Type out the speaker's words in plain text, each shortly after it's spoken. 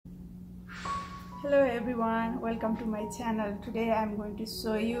Hello everyone, welcome to my channel. Today I am going to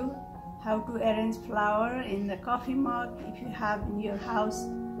show you how to arrange flower in the coffee mug. If you have in your house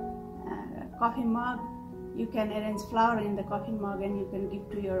a coffee mug, you can arrange flower in the coffee mug and you can give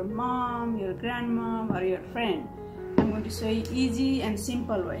to your mom, your grandmom, or your friend. I'm going to show you easy and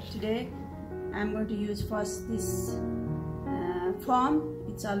simple way. Today I'm going to use first this foam.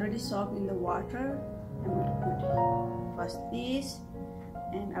 It's already soaked in the water. I'm going to put first this,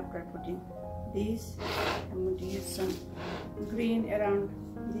 and after putting this, I'm going to use some green around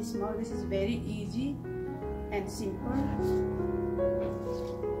this mug. This is very easy and simple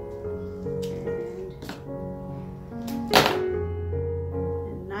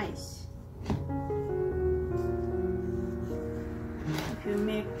and nice. If you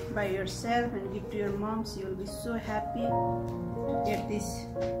make by yourself and give to your moms, you'll be so happy to get this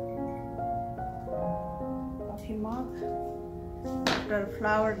coffee mug. After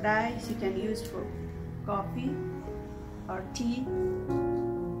flower dyes, you can use for coffee or tea.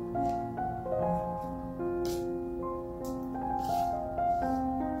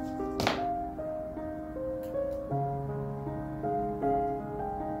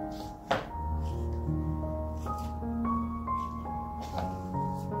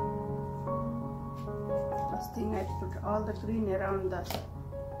 First thing, I put all the green around the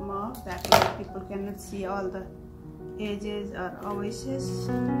mug, that way people cannot see all the edges or oases.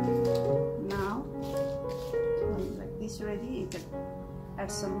 Now, like this ready, you can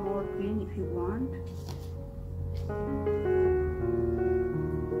add some more green if you want.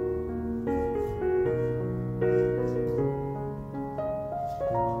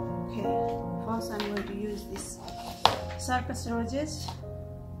 Okay, first I'm going to use this circus roses.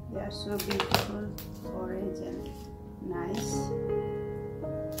 They are so beautiful, orange and nice.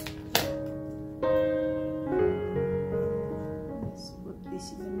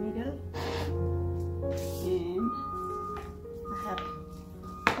 In the middle, and I have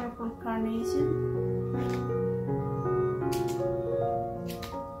purple carnation.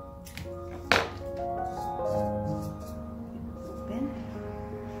 Open.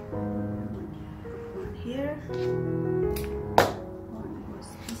 One here. One goes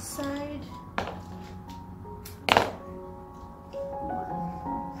this side.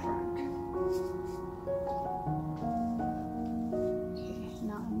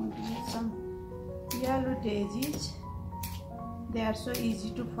 Yellow daisies. They are so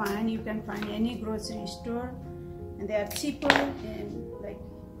easy to find. You can find any grocery store, and they are cheaper. And like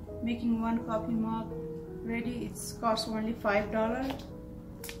making one coffee mug ready, it's costs only $5.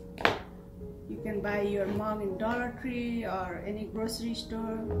 You can buy your mug in Dollar Tree or any grocery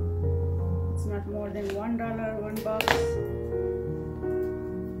store. It's not more than $1, $1.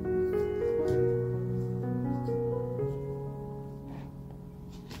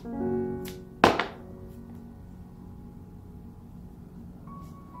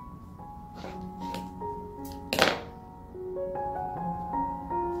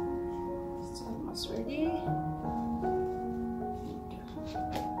 Ready?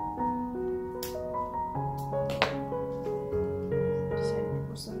 Decided to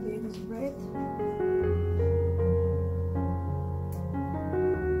put some baby's breath.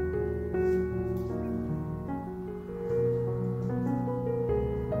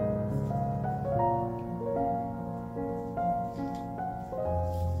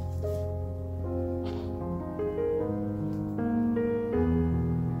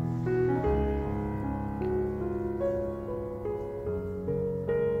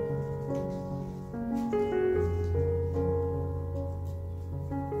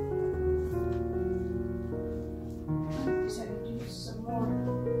 Decided to use some more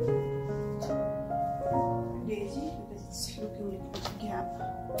daisy because it's looking at the gap.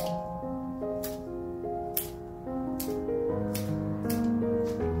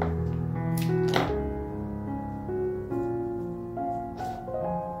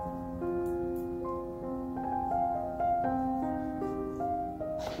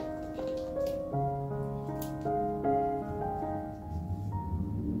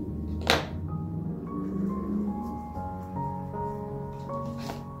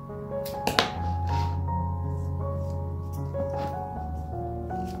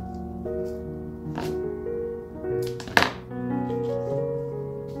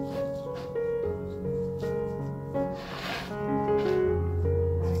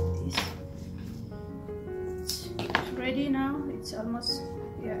 Ready now. It's almost,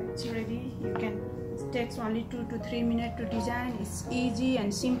 yeah, it's ready. You can, it takes only 2 to 3 minutes to design. It's easy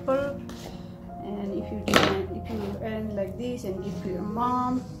and simple. And if you end like this and give to your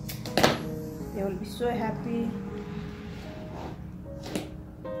mom, they will be so happy.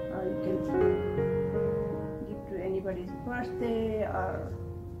 Or you can anybody's birthday or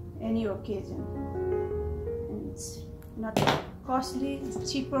any occasion. And it's not costly,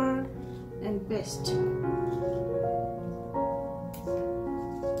 it's cheaper and best.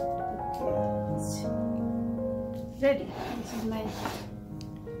 Okay, it's ready. This is my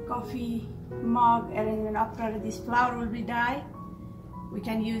coffee mug arrangement. After this flower will be dry, we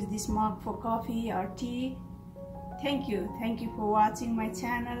can use this mug for coffee or tea. Thank you for watching my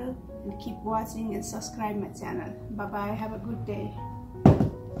channel, and keep watching and subscribe my channel. Bye bye, have a good day.